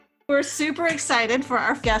We're super excited for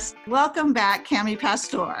our guest. Welcome back, Cami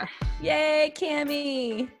Pastor. Yay,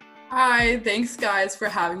 Cami. Hi, thanks guys for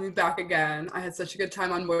having me back again. I had such a good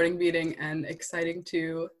time on morning meeting and exciting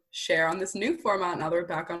to share on this new format now that we're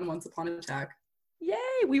back on Once Upon a Tech. Yay!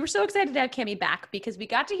 We were so excited to have Cami back because we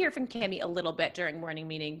got to hear from Cami a little bit during morning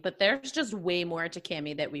meeting, but there's just way more to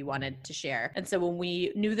Cami that we wanted to share. And so when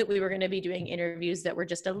we knew that we were going to be doing interviews that were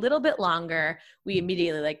just a little bit longer, we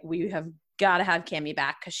immediately we have got to have Cami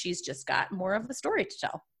back because she's just got more of the story to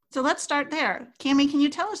tell. So let's start there. Cami, can you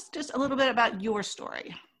tell us just a little bit about your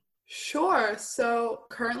story? Sure. So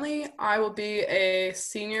currently I will be a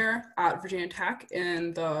senior at Virginia Tech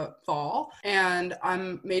in the fall, and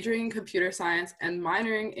I'm majoring in computer science and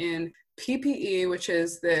minoring in PPE, which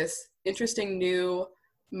is this interesting new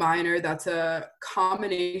minor that's a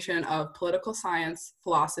combination of political science,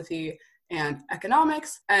 philosophy, and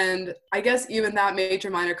economics. And I guess even that major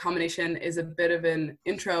minor combination is a bit of an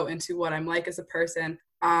intro into what I'm like as a person.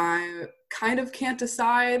 I kind of can't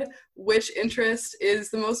decide which interest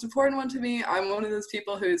is the most important one to me. I'm one of those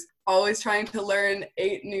people who's always trying to learn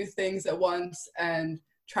 8 new things at once and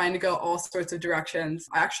trying to go all sorts of directions.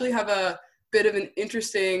 I actually have a bit of an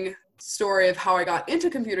interesting story of how I got into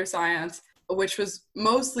computer science, which was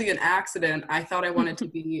mostly an accident. I thought I wanted to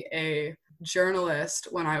be a journalist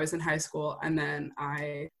when I was in high school, and then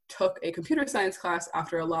I took a computer science class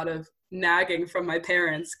after a lot of nagging from my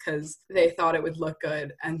parents because they thought it would look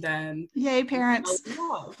good, and then yay, parents.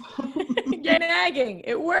 Yay, nagging,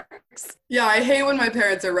 it works. Yeah, I hate when my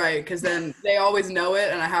parents are right because then they always know it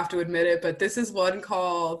and I have to admit it, but this is one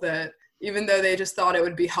call that even though they just thought it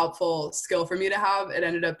would be helpful skill for me to have, it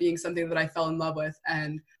ended up being something that I fell in love with.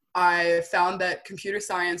 And I found that computer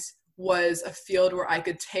science was a field where I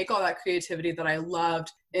could take all that creativity that I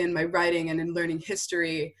loved in my writing and in learning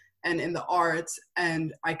history and in the arts,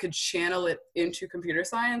 and I could channel it into computer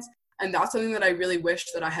science. And that's something that I really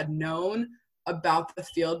wished that I had known about the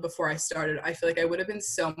field before I started. I feel like I would have been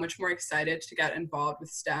so much more excited to get involved with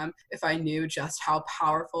STEM if I knew just how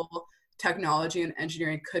powerful technology and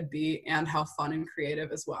engineering could be and how fun and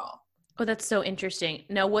creative as well. Oh, that's so interesting.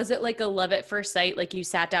 Now, was it like a love at first sight? Like you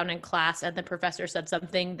sat down in class and the professor said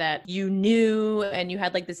something that you knew and you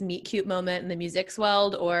had like this meet cute moment and the music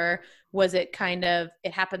swelled? Or was it kind of,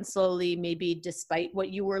 it happened slowly, maybe despite what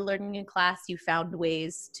you were learning in class, you found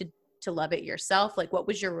ways to love it yourself? Like what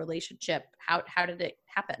was your relationship? How did it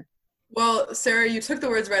happen? Well, Sarah, you took the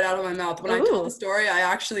words right out of my mouth. When I tell the story, I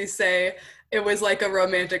actually say it was like a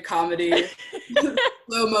romantic comedy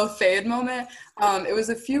slow-mo fade moment. It was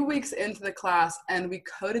a few weeks into the class, and we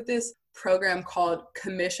coded this program called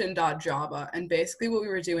commission.java. And basically what we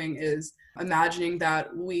were doing is imagining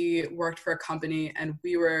that we worked for a company and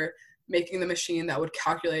we were making the machine that would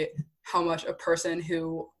calculate how much a person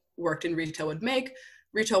who worked in retail would make.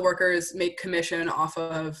 Retail workers make commission off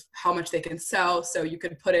of how much they can sell. So you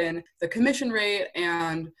could put in the commission rate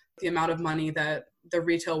and the amount of money that the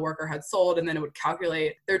retail worker had sold, and then it would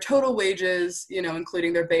calculate their total wages,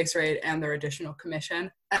 including their base rate and their additional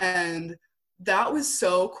commission. And that was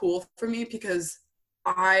so cool for me because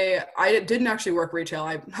I didn't actually work retail.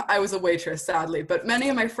 I was a waitress, sadly, but many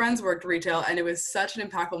of my friends worked retail, and it was such an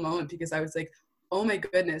impactful moment because I was like, oh my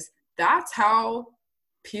goodness, that's how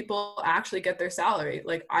people actually get their salary.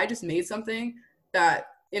 Like I just made something that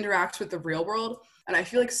interacts with the real world. And I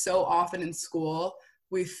feel like so often in school,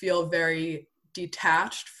 we feel very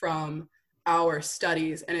detached from our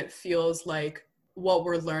studies, and it feels like what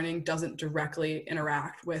we're learning doesn't directly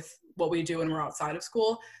interact with what we do when we're outside of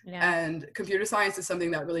school. Yeah. And computer science is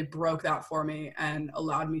something that really broke that for me and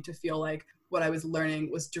allowed me to feel like what I was learning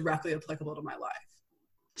was directly applicable to my life.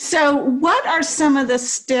 So what are some of the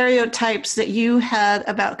stereotypes that you had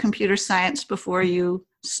about computer science before you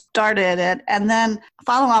started it? And then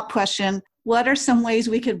follow-up question, what are some ways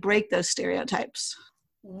we could break those stereotypes?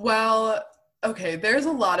 Well, okay, there's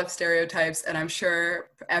a lot of stereotypes, and I'm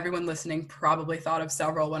sure everyone listening probably thought of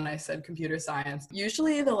several when I said computer science.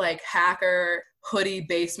 Usually the hacker hoodie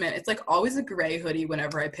basement, it's always a gray hoodie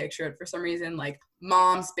whenever I picture it for some reason,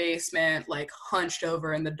 mom's basement, hunched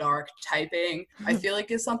over in the dark typing, I feel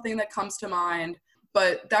like is something that comes to mind.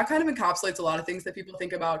 But that kind of encapsulates a lot of things that people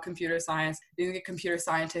think about computer science. They think computer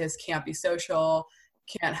scientists can't be social,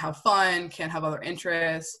 can't have fun, can't have other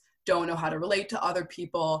interests, don't know how to relate to other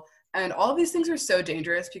people. And all of these things are so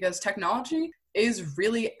dangerous because technology is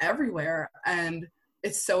really everywhere. And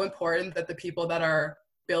it's so important that the people that are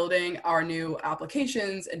building our new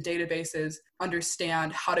applications and databases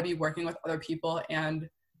understand how to be working with other people and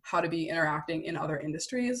how to be interacting in other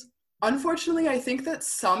industries. Unfortunately, I think that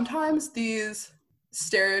sometimes these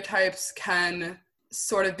stereotypes can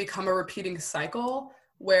sort of become a repeating cycle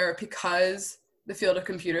where because the field of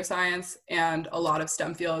computer science and a lot of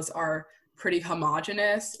STEM fields are pretty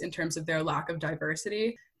homogenous in terms of their lack of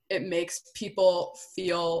diversity, it makes people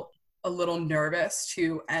feel a little nervous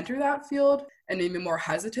to enter that field and maybe more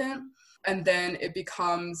hesitant. And then it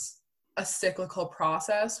becomes a cyclical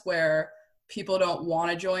process where people don't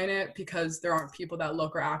want to join it because there aren't people that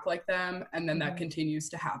look or act like them. And then that continues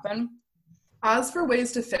to happen. As for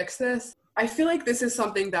ways to fix this, I feel like this is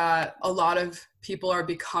something that a lot of people are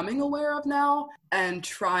becoming aware of now and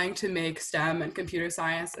trying to make STEM and computer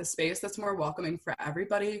science a space that's more welcoming for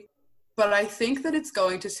everybody. But I think that it's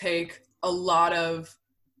going to take a lot of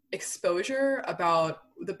exposure about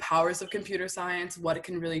the powers of computer science, what it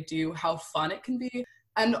can really do, how fun it can be,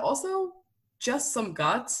 and also just some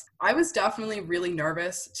guts. I was definitely really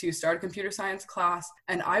nervous to start a computer science class,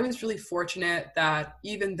 and I was really fortunate that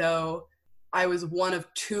even though I was one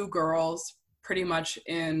of two girls pretty much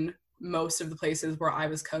in most of the places where I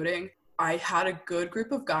was coding, I had a good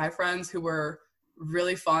group of guy friends who were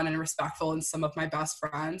really fun and respectful and some of my best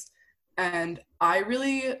friends. And I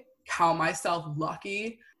really count myself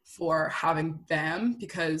lucky for having them,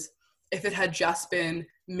 because if it had just been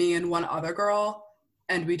me and one other girl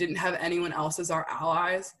and we didn't have anyone else as our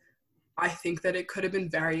allies, I think that it could have been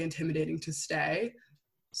very intimidating to stay.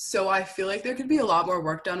 So I feel like there could be a lot more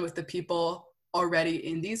work done with the people already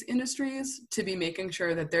in these industries to be making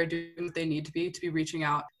sure that they're doing what they need to be reaching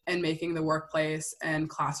out and making the workplace and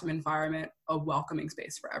classroom environment a welcoming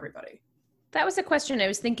space for everybody. That was a question I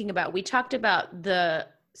was thinking about. We talked about the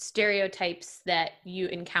stereotypes that you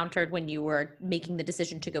encountered when you were making the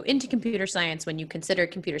decision to go into computer science, when you considered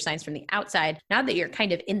computer science from the outside. Now that you're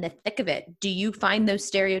kind of in the thick of it, do you find those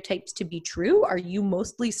stereotypes to be true? Are you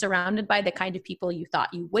mostly surrounded by the kind of people you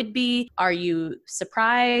thought you would be? Are you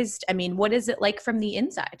surprised? I mean, what is it like from the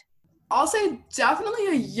inside? I'll say definitely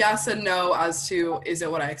a yes and no as to, is it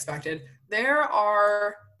what I expected? There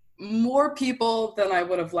are more people than I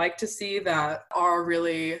would have liked to see that are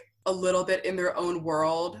really a little bit in their own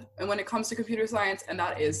world. And when it comes to computer science, and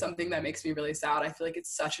that is something that makes me really sad. I feel like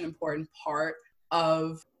it's such an important part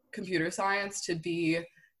of computer science to be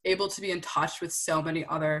able to be in touch with so many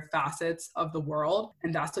other facets of the world.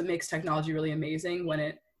 And that's what makes technology really amazing, when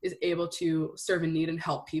it is able to serve a need and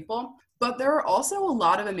help people. But there are also a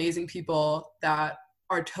lot of amazing people that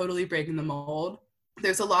are totally breaking the mold.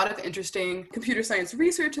 There's a lot of interesting computer science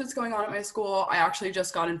research that's going on at my school. I actually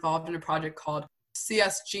just got involved in a project called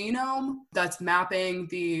CS Genome that's mapping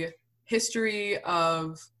the history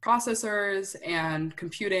of processors and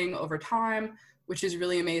computing over time, which is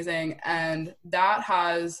really amazing. And that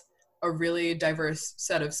has a really diverse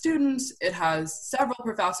set of students. It has several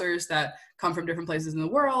professors that come from different places in the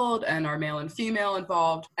world and are male and female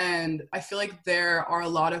involved. And I feel like there are a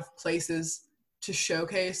lot of places to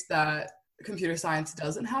showcase that computer science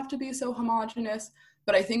doesn't have to be so homogenous.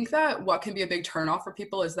 But I think that what can be a big turnoff for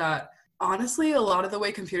people is that honestly, a lot of the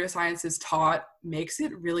way computer science is taught makes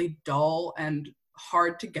it really dull and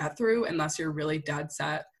hard to get through unless you're really dead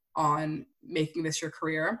set on making this your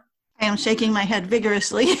career. I am shaking my head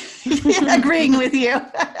vigorously, agreeing with you.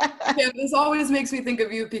 Yeah, this always makes me think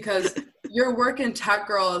of you because your work in Tech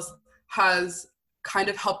Girls has kind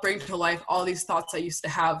of helped bring to life all these thoughts I used to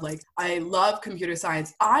have. Like, I love computer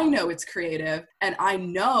science. I know it's creative, and I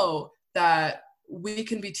know that we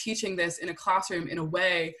can be teaching this in a classroom in a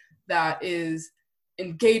way that is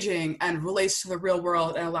engaging and relates to the real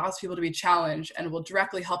world and allows people to be challenged and will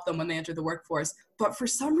directly help them when they enter the workforce. But for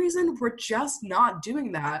some reason, we're just not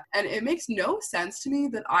doing that. And it makes no sense to me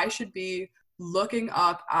that I should be looking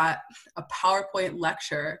up at a PowerPoint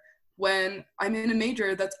lecture when I'm in a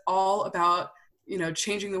major that's all about,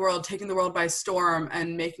 changing the world, taking the world by storm,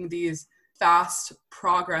 and making these fast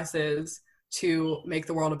progresses to make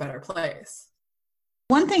the world a better place.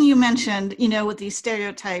 One thing you mentioned, with these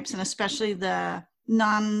stereotypes, and especially the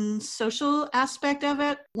non-social aspect of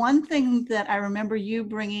it, one thing that I remember you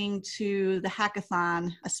bringing to the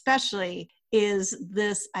hackathon especially is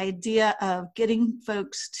this idea of getting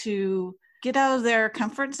folks to get out of their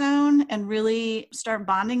comfort zone and really start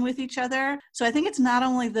bonding with each other. So I think it's not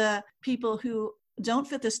only the people who don't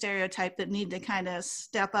fit the stereotype that need to kind of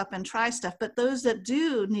step up and try stuff, but those that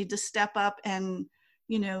do need to step up and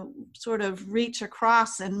sort of reach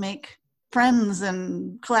across and make friends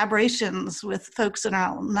and collaborations with folks that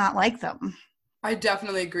are not like them. I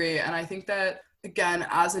definitely agree. And I think that, again,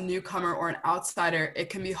 as a newcomer or an outsider, it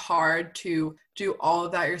can be hard to do all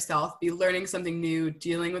of that yourself, be learning something new,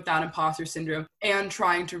 dealing with that imposter syndrome, and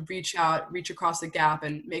trying to reach across the gap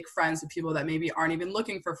and make friends with people that maybe aren't even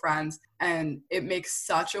looking for friends. And it makes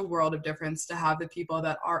such a world of difference to have the people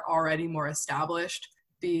that are already more established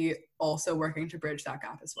be also working to bridge that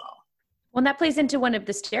gap as well. Well, and that plays into one of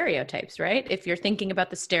the stereotypes, right? If you're thinking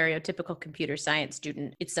about the stereotypical computer science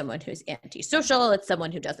student, it's someone who's antisocial. It's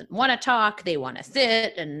someone who doesn't want to talk. They want to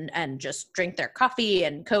sit and just drink their coffee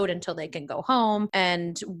and code until they can go home.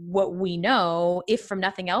 And what we know, if from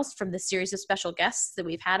nothing else, from the series of special guests that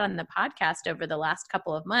we've had on the podcast over the last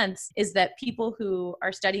couple of months, is that people who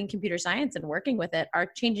are studying computer science and working with it are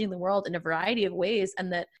changing the world in a variety of ways. And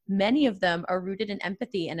that many of them are rooted in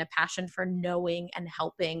empathy and a passion for knowing and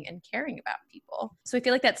helping and caring about people. So I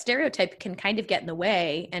feel like that stereotype can kind of get in the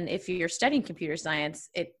way. And if you're studying computer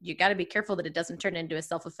science, you got to be careful that it doesn't turn into a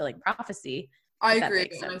self-fulfilling prophecy. I agree.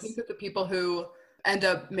 And I think that the people who end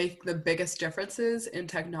up making the biggest differences in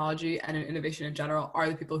technology and in innovation in general are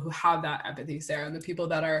the people who have that empathy, Sarah, and the people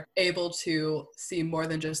that are able to see more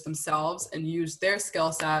than just themselves and use their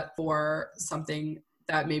skill set for something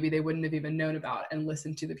that maybe they wouldn't have even known about, and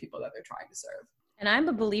listen to the people that they're trying to serve. And I'm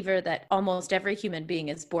a believer that almost every human being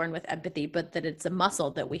is born with empathy, but that it's a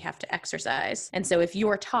muscle that we have to exercise. And so if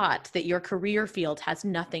you're taught that your career field has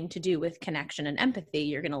nothing to do with connection and empathy,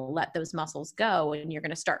 you're going to let those muscles go, and you're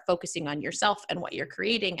going to start focusing on yourself and what you're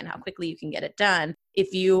creating and how quickly you can get it done.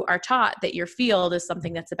 If you are taught that your field is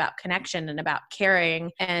something that's about connection and about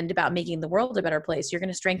caring and about making the world a better place, you're going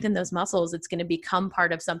to strengthen those muscles. It's going to become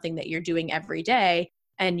part of something that you're doing every day.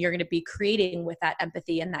 And you're going to be creating with that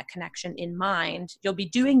empathy and that connection in mind. You'll be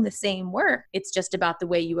doing the same work. It's just about the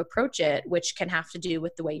way you approach it, which can have to do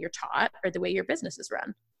with the way you're taught or the way your business is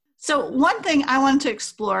run. So one thing I wanted to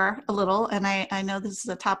explore a little, and I know this is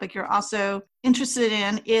a topic you're also interested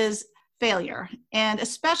in, is failure. And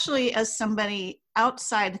especially as somebody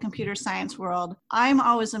outside the computer science world, I'm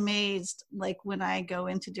always amazed, like when I go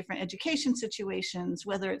into different education situations,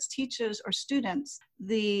 whether it's teachers or students,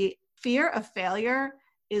 the fear of failure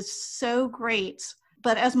is so great.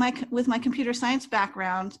 But with my computer science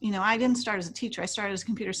background, I didn't start as a teacher. I started as a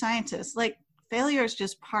computer scientist. Like, failure is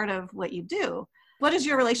just part of what you do. What is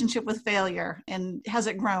your relationship with failure, and has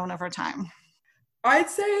it grown over time? I'd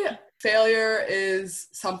say failure is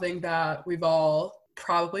something that we've all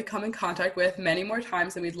probably come in contact with many more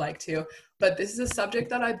times than we'd like to. But this is a subject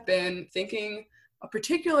that I've been thinking a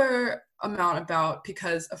particular amount about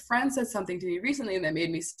because a friend said something to me recently that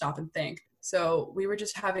made me stop and think. So we were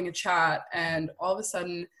just having a chat, and all of a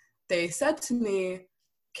sudden they said to me,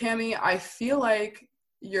 "Cami, I feel like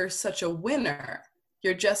you're such a winner.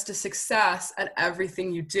 You're just a success at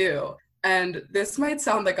everything you do." And this might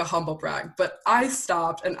sound like a humble brag, but I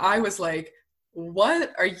stopped and I was like,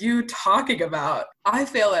 "What are you talking about? I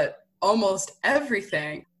fail at almost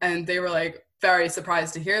everything." And they were like very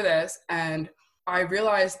surprised to hear this. And I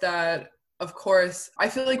realized that, of course, I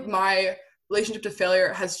feel like my relationship to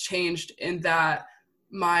failure has changed in that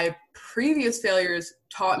my previous failures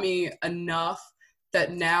taught me enough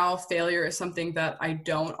that now failure is something that I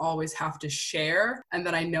don't always have to share, and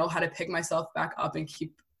that I know how to pick myself back up and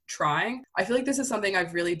keep trying. I feel like this is something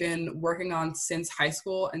I've really been working on since high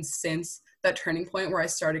school and since that turning point where I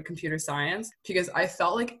started computer science, because I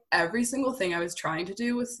felt like every single thing I was trying to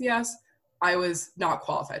do with CS, I was not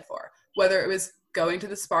qualified for. Whether it was going to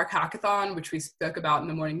the Spark Hackathon, which we spoke about in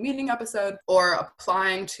the morning meeting episode, or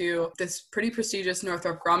applying to this pretty prestigious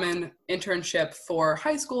Northrop Grumman internship for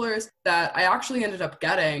high schoolers that I actually ended up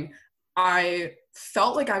getting, I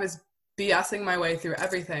felt like I was BSing my way through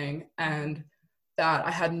everything and that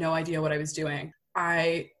I had no idea what I was doing.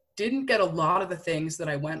 I didn't get a lot of the things that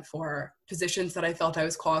I went for, positions that I felt I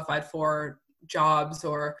was qualified for, jobs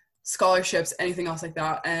or scholarships, anything else like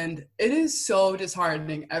that. And it is so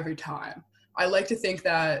disheartening every time. I like to think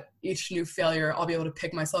that each new failure, I'll be able to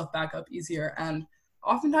pick myself back up easier. And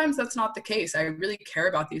oftentimes that's not the case. I really care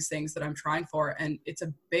about these things that I'm trying for, and it's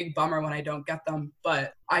a big bummer when I don't get them.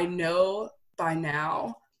 But I know by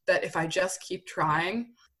now that if I just keep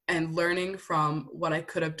trying and learning from what I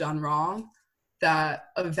could have done wrong, that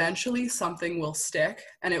eventually something will stick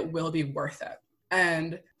and it will be worth it.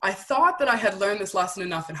 And I thought that I had learned this lesson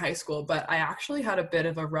enough in high school, but I actually had a bit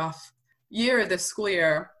of a rough year this school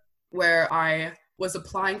year, where I was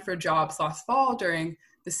applying for jobs last fall during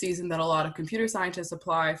the season that a lot of computer scientists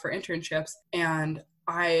apply for internships. And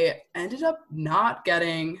I ended up not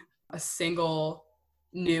getting a single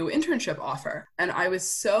new internship offer. And I was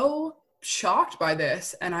so shocked by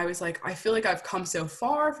this. And I was like, I feel like I've come so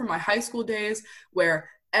far from my high school days where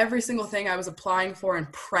every single thing I was applying for and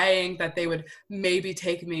praying that they would maybe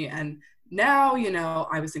take me. And now,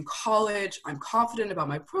 I was in college, I'm confident about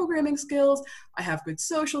my programming skills, I have good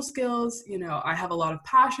social skills, I have a lot of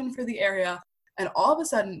passion for the area, and all of a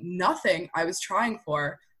sudden, nothing I was trying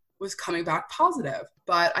for was coming back positive.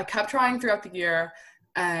 But I kept trying throughout the year,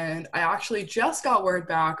 And I actually just got word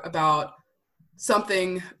back about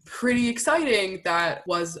something pretty exciting that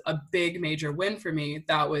was a big major win for me.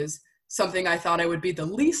 That was something I thought I would be the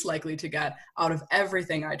least likely to get out of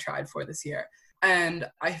everything I tried for this year. And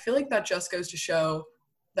I feel like that just goes to show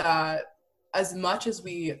that as much as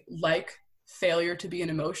we like failure to be an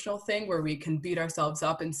emotional thing where we can beat ourselves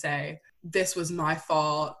up and say, this was my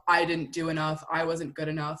fault, I didn't do enough, I wasn't good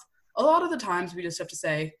enough, a lot of the times we just have to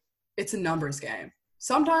say, it's a numbers game.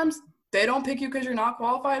 Sometimes they don't pick you because you're not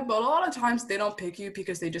qualified, but a lot of times they don't pick you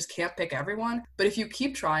because they just can't pick everyone. But if you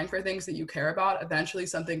keep trying for things that you care about, eventually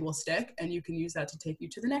something will stick and you can use that to take you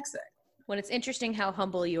to the next thing. Well, it's interesting how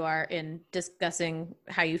humble you are in discussing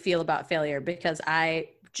how you feel about failure, because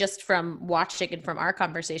just from watching and from our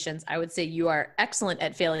conversations, I would say you are excellent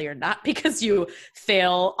at failure, not because you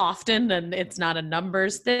fail often and it's not a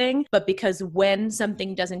numbers thing, but because when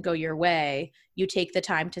something doesn't go your way, you take the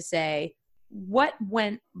time to say, what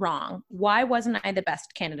went wrong? Why wasn't I the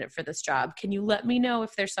best candidate for this job? Can you let me know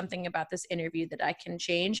if there's something about this interview that I can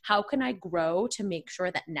change? How can I grow to make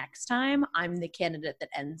sure that next time I'm the candidate that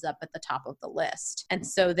ends up at the top of the list? And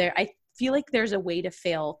so I feel like there's a way to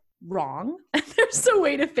fail wrong and there's a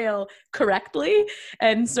way to fail correctly.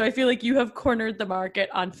 And so I feel like you have cornered the market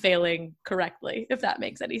on failing correctly, if that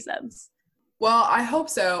makes any sense. Well, I hope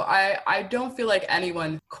so. I don't feel like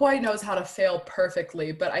anyone quite knows how to fail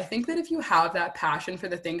perfectly, but I think that if you have that passion for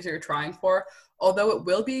the things you're trying for, although it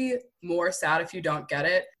will be more sad if you don't get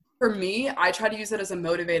it, for me, I try to use it as a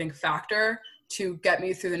motivating factor to get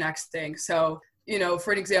me through the next thing. So,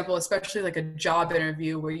 for an example, especially like a job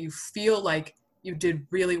interview where you feel like you did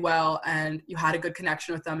really well and you had a good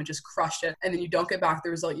connection with them and just crushed it, and then you don't get back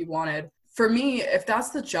the result you wanted. For me, if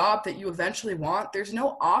that's the job that you eventually want, there's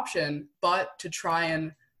no option but to try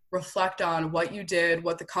and reflect on what you did,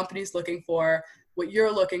 what the company's looking for, what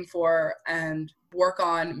you're looking for, and work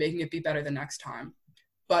on making it be better the next time.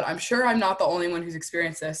 But I'm sure I'm not the only one who's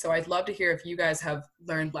experienced this, so I'd love to hear if you guys have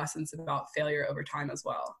learned lessons about failure over time as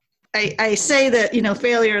well. I say that,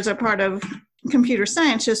 failure is a part of computer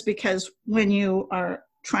science just because when you are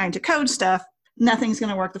trying to code stuff, nothing's going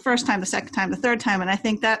to work the first time, the second time, the third time. And I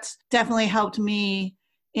think that's definitely helped me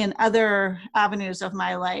in other avenues of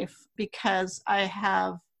my life, because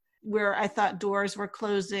where I thought doors were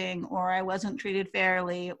closing or I wasn't treated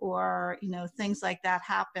fairly or, things like that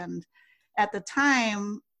happened. At the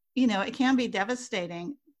time, it can be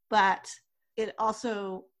devastating, but it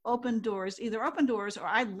also opened doors or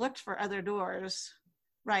I looked for other doors,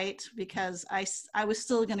 right? Because I was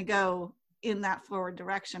still going to go in that forward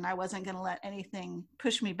direction. I wasn't going to let anything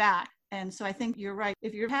push me back. And so I think you're right.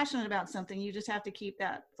 If you're passionate about something, you just have to keep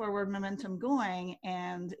that forward momentum going.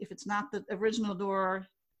 And if it's not the original door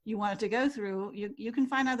you wanted to go through, you can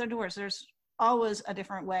find other doors. There's always a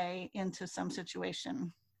different way into some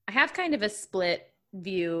situation. I have kind of a split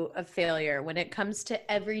view of failure when it comes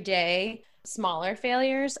to everyday smaller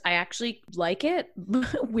failures. I actually like it.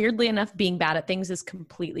 Weirdly enough, being bad at things is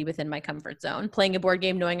completely within my comfort zone. Playing a board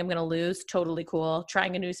game knowing I'm going to lose, totally cool.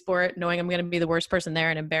 Trying a new sport knowing I'm going to be the worst person there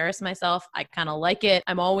and embarrass myself, I kind of like it.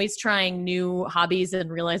 I'm always trying new hobbies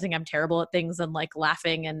and realizing I'm terrible at things and like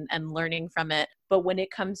laughing and learning from it. But when it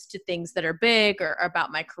comes to things that are big or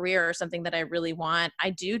about my career or something that I really want, I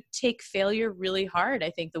do take failure really hard, I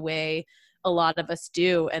think, the way a lot of us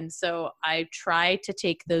do. And so I try to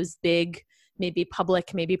take those big, maybe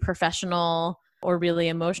public, maybe professional or really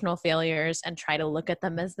emotional failures and try to look at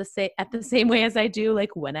them as the same way as I do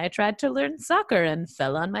like when I tried to learn soccer and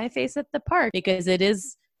fell on my face at the park, because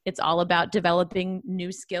it's all about developing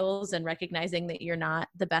new skills and recognizing that you're not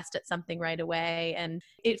the best at something right away. And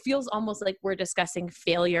it feels almost like we're discussing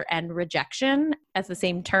failure and rejection as the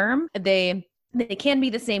same term. They can be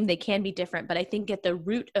the same, they can be different, but I think at the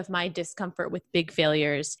root of my discomfort with big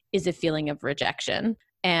failures is a feeling of rejection.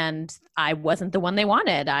 And I wasn't the one they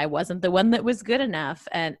wanted. I wasn't the one that was good enough.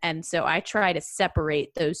 And so I try to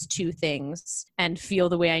separate those two things and feel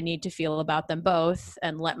the way I need to feel about them both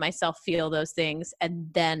and let myself feel those things and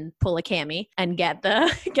then pull a Cami and get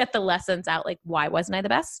the lessons out. Like, why wasn't I the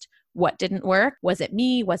best? What didn't work? Was it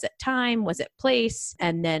me? Was it time? Was it place?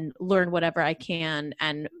 And then learn whatever I can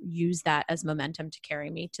and use that as momentum to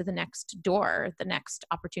carry me to the next door, the next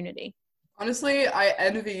opportunity. Honestly, I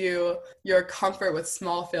envy your comfort with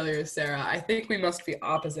small failures, Sarah. I think we must be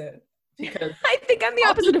opposite. Because I think I'm the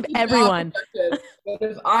opposite of everyone. But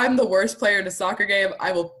if I'm the worst player in a soccer game,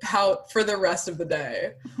 I will pout for the rest of the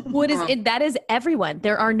day. That is everyone.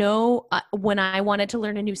 There are no, when I wanted to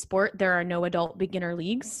learn a new sport, there are no adult beginner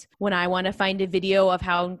leagues. When I want to find a video of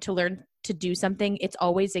how to learn to do something, it's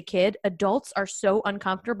always a kid. Adults are so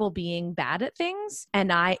uncomfortable being bad at things. And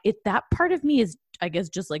that part of me is I guess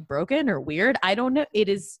just like broken or weird. I don't know.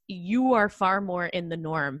 You are far more in the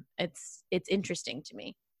norm. It's interesting to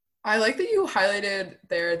me. I like that you highlighted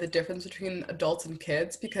there the difference between adults and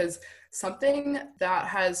kids, because something that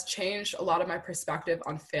has changed a lot of my perspective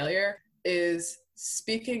on failure is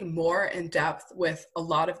speaking more in depth with a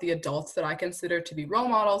lot of the adults that I consider to be role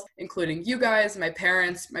models, including you guys, my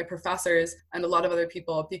parents, my professors, and a lot of other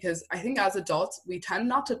people, because I think as adults, we tend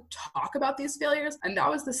not to talk about these failures. And that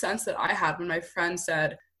was the sense that I had when my friend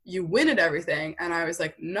said, you win at everything. And I was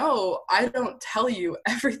like, no, I don't tell you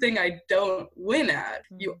everything I don't win at.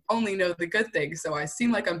 You only know the good things. So I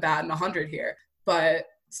seem like I'm batting 100 here. But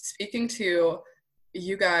speaking to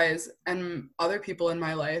you guys and other people in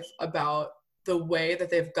my life about the way that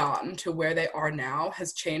they've gotten to where they are now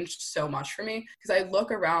has changed so much for me. Because I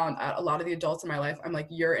look around at a lot of the adults in my life, I'm like,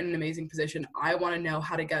 you're in an amazing position. I want to know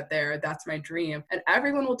how to get there. That's my dream. And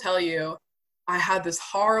everyone will tell you, I had this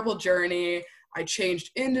horrible journey. I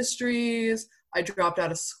changed industries. I dropped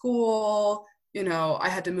out of school. You know, I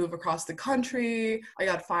had to move across the country. I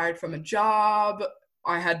got fired from a job.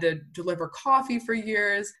 I had to deliver coffee for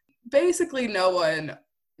years. Basically, no one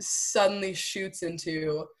suddenly shoots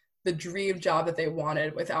into the dream job that they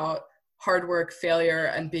wanted without hard work, failure,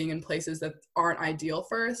 and being in places that aren't ideal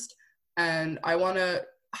first. And I want to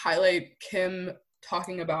highlight Kim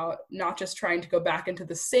talking about not just trying to go back into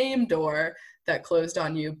the same door that closed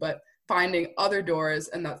on you, but finding other doors,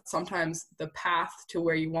 and that sometimes the path to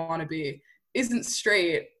where you want to be isn't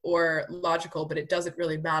straight or logical, but it doesn't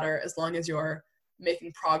really matter as long as you're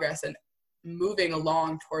making progress and moving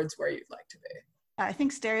along towards where you'd like to be. I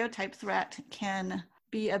think stereotype threat can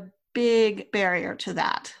be a big barrier to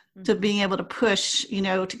that, to being able to push,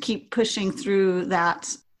 to keep pushing through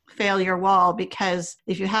that failure wall, because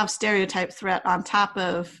if you have stereotype threat on top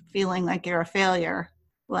of feeling like you're a failure,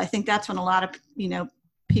 well, I think that's when a lot of,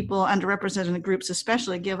 people, underrepresented groups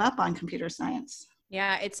especially, give up on computer science.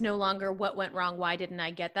 Yeah, it's no longer what went wrong, why didn't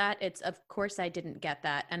I get that? It's of course I didn't get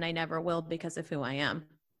that, and I never will because of who I am.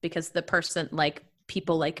 Because the person, like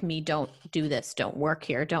people like me, don't do this, don't work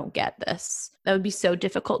here, don't get this. That would be so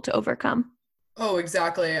difficult to overcome. Oh,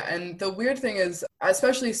 exactly. And the weird thing is,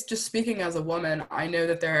 especially just speaking as a woman, I know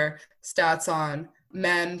that there are stats on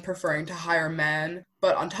men preferring to hire men.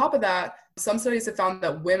 But on top of that, some studies have found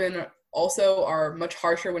that women also are much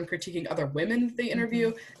harsher when critiquing other women they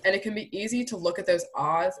interview. And it can be easy to look at those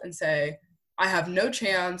odds and say, I have no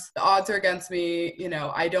chance. The odds are against me.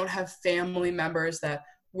 I don't have family members that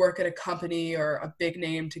work at a company or a big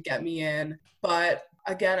name to get me in. But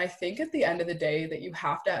again, I think at the end of the day that you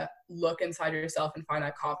have to look inside yourself and find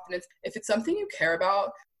that confidence. If it's something you care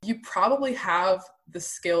about, you probably have the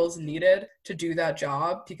skills needed to do that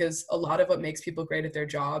job, because a lot of what makes people great at their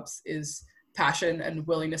jobs is passion and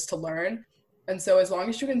willingness to learn. And so as long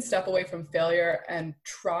as you can step away from failure and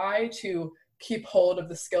try to keep hold of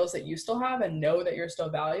the skills that you still have and know that you're still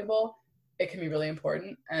valuable, it can be really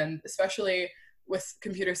important. And especially with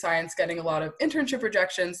computer science getting a lot of internship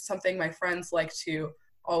rejections, something my friends like to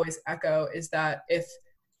always echo is that if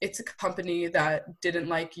it's a company that didn't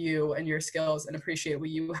like you and your skills and appreciate what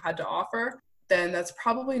you had to offer, then that's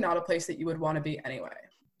probably not a place that you would want to be anyway.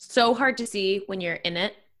 So hard to see when you're in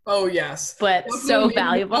it. Oh, yes. But so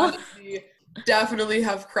valuable. Definitely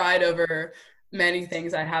have cried over many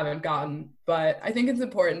things I haven't gotten. But I think it's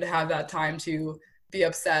important to have that time to be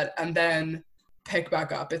upset and then pick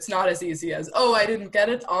back up. It's not as easy as, oh, I didn't get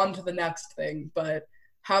it, on to the next thing. But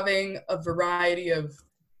having a variety of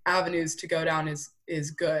avenues to go down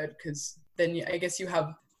is good, because then I guess you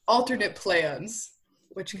have alternate plans,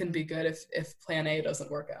 which can be good if plan A doesn't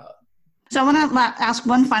work out. So I want to ask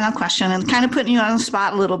one final question, and kind of putting you on the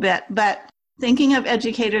spot a little bit, but thinking of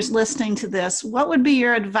educators listening to this, what would be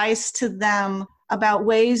your advice to them about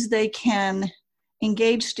ways they can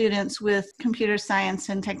engage students with computer science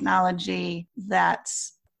and technology that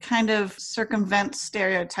kind of circumvents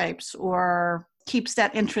stereotypes or keeps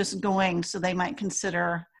that interest going so they might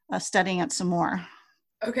consider studying it some more?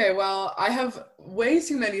 Okay, well, I have way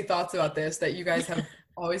too many thoughts about this that you guys have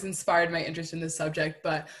always inspired my interest in this subject.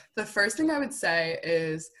 But the first thing I would say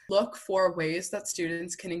is look for ways that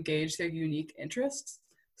students can engage their unique interests.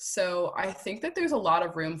 So I think that there's a lot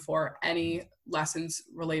of room for any lessons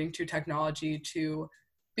relating to technology to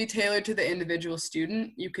be tailored to the individual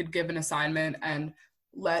student. You could give an assignment and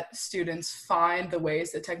let students find the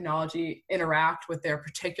ways that technology interact with their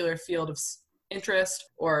particular field of interest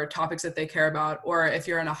or topics that they care about. Or if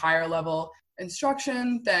you're in a higher level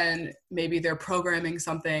instruction, then maybe they're programming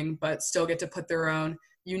something but still get to put their own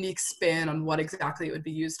unique spin on what exactly it would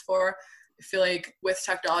be used for. I feel like with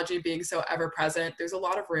technology being so ever present, there's a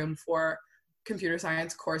lot of room for computer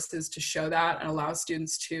science courses to show that and allow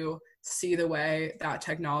students to see the way that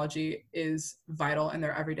technology is vital in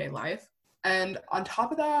their everyday life. And on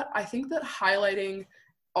top of that, I think that highlighting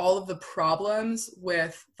all of the problems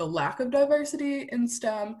with the lack of diversity in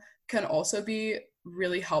STEM can also be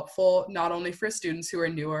really helpful, not only for students who are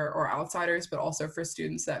newer or outsiders, but also for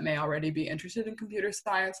students that may already be interested in computer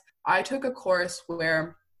science. I took a course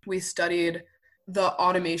where we studied the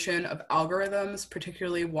automation of algorithms,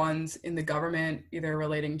 particularly ones in the government, either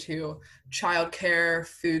relating to childcare,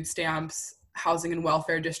 food stamps, housing and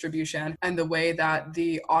welfare distribution, and the way that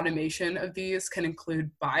the automation of these can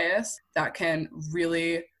include bias that can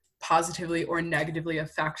really positively or negatively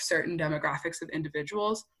affect certain demographics of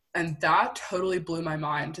individuals. And that totally blew my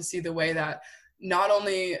mind to see the way that not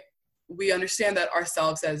only we understand that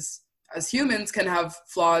ourselves as humans can have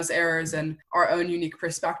flaws, errors, and our own unique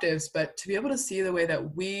perspectives, but to be able to see the way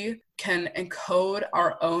that we can encode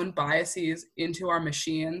our own biases into our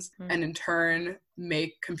machines and in turn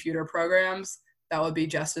make computer programs that would be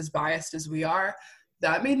just as biased as we are,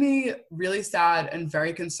 that made me really sad and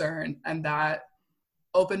very concerned. And that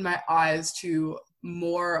opened my eyes to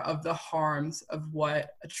more of the harms of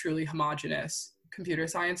what a truly homogenous computer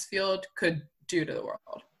science field could do to the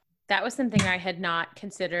world. That was something I had not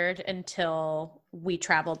considered until we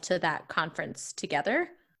traveled to that conference together.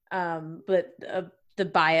 But the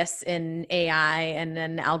bias in AI and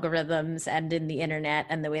in algorithms and in the internet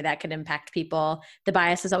and the way that could impact people, the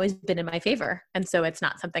bias has always been in my favor. And so it's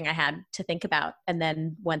not something I had to think about. And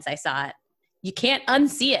then once I saw it, you can't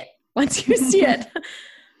unsee it once you see it.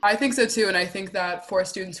 I think so too. And I think that for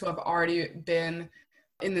students who have already been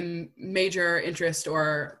in the major interest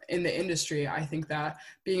or in the industry, I think that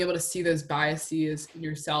being able to see those biases in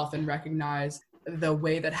yourself and recognize the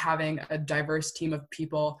way that having a diverse team of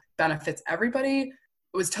people benefits everybody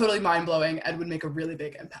was totally mind-blowing and would make a really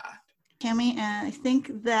big impact. Cami, and I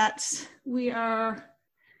think that we are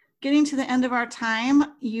getting to the end of our time.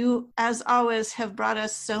 You, as always, have brought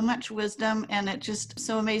us so much wisdom, and it's just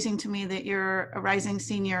so amazing to me that you're a rising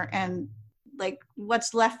senior, and like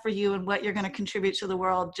what's left for you and what you're going to contribute to the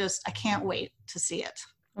world. Just, I can't wait to see it.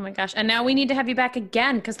 Oh my gosh. And now we need to have you back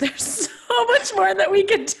again because there's so much more that we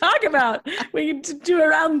can talk about. We need to do a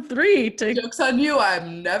round 3. Joke's on you,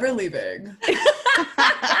 I'm never leaving.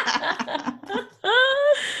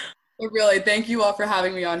 But really, thank you all for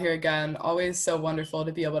having me on here again. Always so wonderful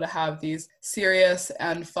to be able to have these serious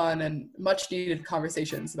and fun and much needed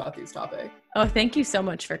conversations about these topics. Oh, thank you so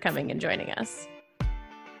much for coming and joining us.